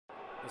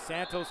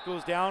Santos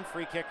goes down,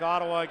 free kick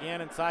Ottawa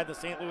again inside the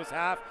St. Louis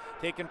half,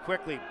 taken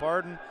quickly.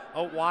 Barden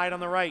out wide on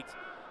the right,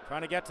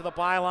 trying to get to the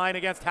byline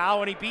against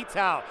Howe, and he beats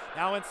Howe.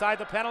 Now inside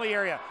the penalty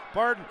area,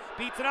 Barden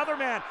beats another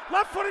man,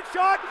 left-footed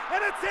shot,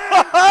 and it's in!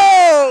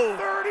 Oh!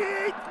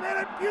 38th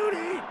minute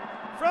beauty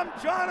from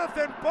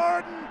Jonathan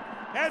Barden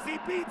as he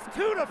beats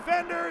two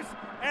defenders,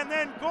 and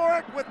then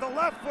Gorick with the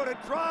left-footed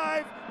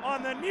drive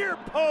on the near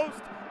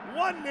post.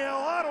 1-0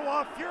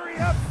 Ottawa Fury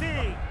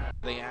FC.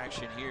 The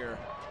action here.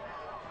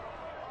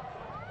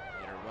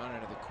 Run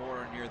into the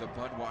corner near the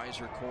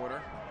Budweiser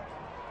corner.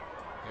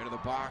 Into the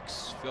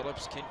box,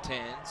 Phillips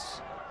contends.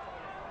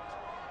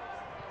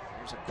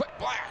 There's a quick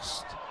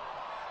blast.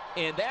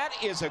 And that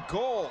is a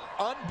goal.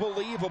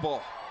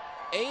 Unbelievable.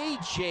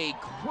 A.J.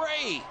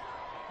 Gray.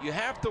 You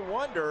have to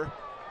wonder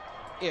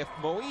if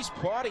Moise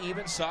Plata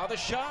even saw the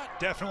shot.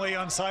 Definitely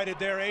unsighted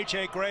there.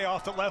 A.J. Gray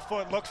off the left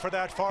foot, looked for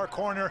that far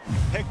corner,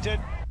 picked it.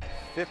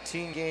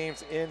 15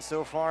 games in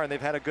so far, and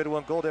they've had a good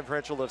one. Goal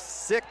differential of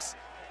 6.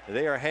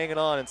 They are hanging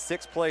on in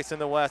 6th place in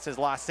the West as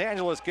Los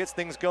Angeles gets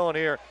things going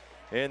here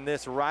in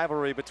this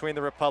rivalry between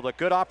the Republic.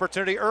 Good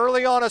opportunity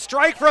early on, a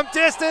strike from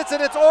distance,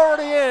 and it's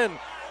already in.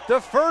 The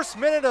first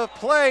minute of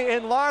play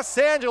in Los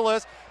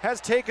Angeles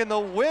has taken the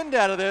wind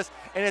out of this,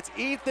 and it's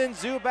Ethan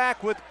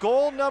Zubak with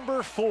goal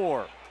number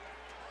 4.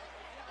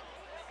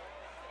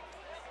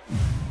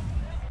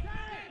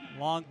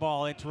 Long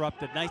ball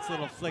interrupted. Nice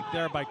little flick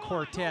there by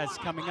Cortez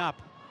coming up.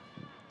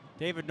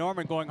 David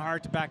Norman going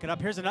hard to back it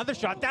up. Here's another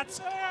shot. That's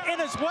in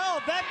as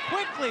well, that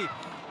quickly.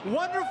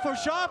 Wonderful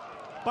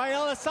shot by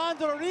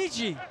Alessandro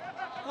Ricci.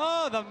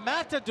 Oh, the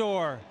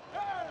Matador.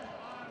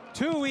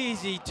 Too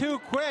easy, too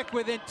quick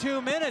within 2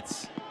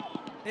 minutes.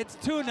 It's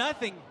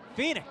 2-0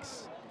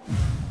 Phoenix.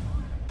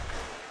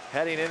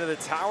 Heading into the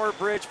Tower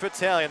Bridge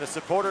Battalion, the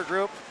supporter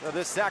group of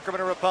the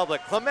Sacramento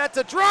Republic.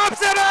 Clementa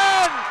drops it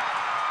in!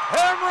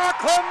 Emra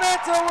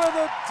Clementa with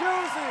a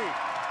doozy.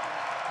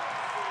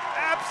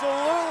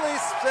 Absolutely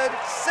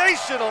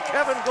sensational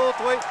Kevin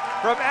Goldthwait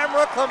from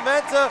Emra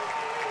Clementa.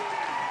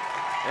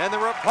 And the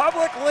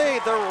Republic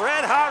lead, the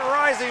Red Hot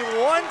Rising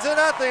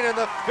 1-0 in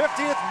the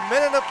 50th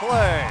minute of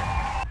play.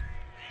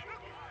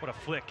 What a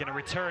flick and a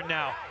return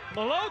now.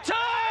 Moloto!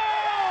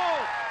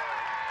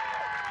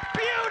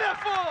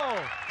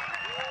 Beautiful!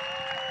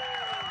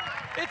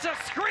 It's a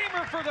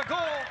screamer for the goal.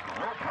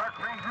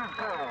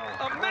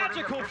 A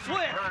magical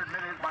flick.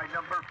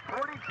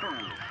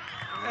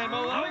 And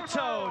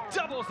Moloto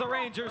doubles the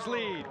Rangers'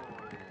 lead.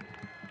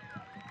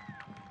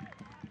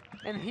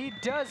 And he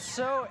does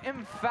so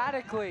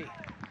emphatically.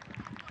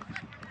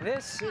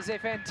 This is a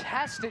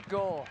fantastic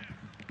goal.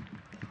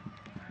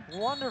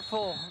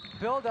 Wonderful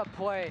build-up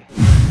play.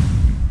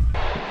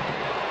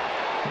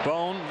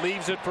 Bone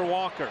leaves it for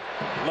Walker.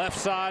 Left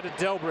side of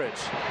Delbridge.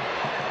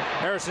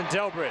 Harrison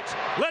Delbridge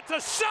lets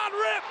a shot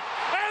rip,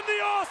 and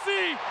the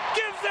Aussie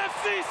gives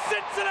FC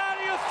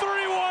Cincinnati a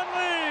 3-1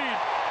 lead.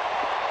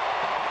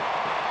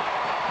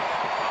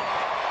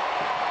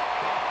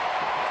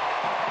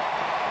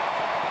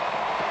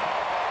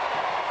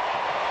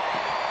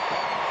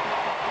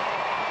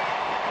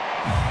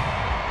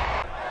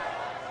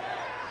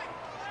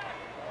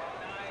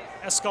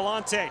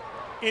 Escalante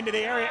into the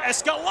area.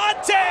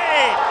 Escalante!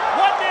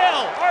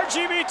 1-0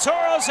 RGV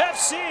Toros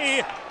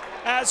FC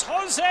as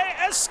Jose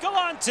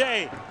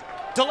Escalante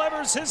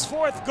delivers his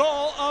 4th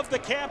goal of the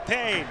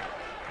campaign.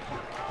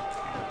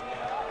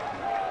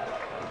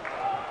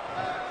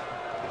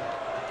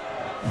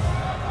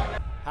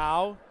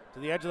 Howe to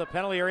the edge of the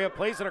penalty area,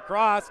 plays it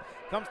across,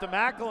 comes to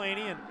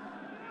McElhaney, and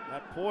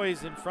that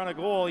poise in front of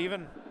goal,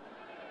 even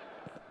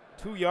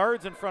 2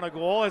 yards in front of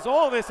goal, as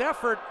all this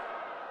effort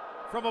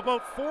from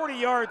about 40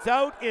 yards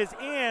out is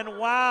in.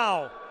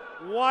 Wow,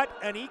 what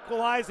an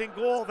equalizing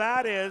goal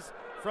that is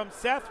from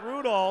Seth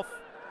Rudolph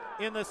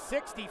in the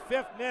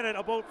 65th minute,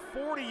 about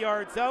 40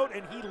 yards out,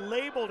 and he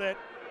labeled it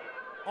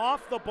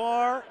off the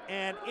bar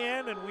and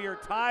in, and we are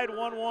tied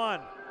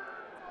 1-1.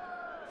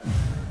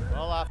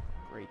 Well,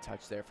 great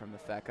touch there from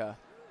Mafeka.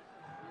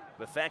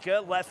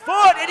 Mafeka, left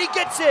foot, and he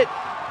gets it!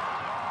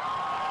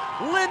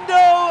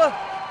 Lindo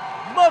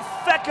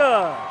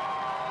Mafeka,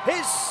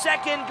 his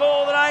 2nd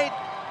goal tonight,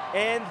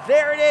 and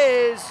there it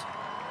is,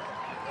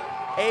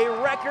 a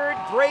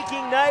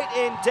record-breaking night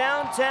in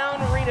downtown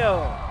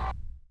Reno.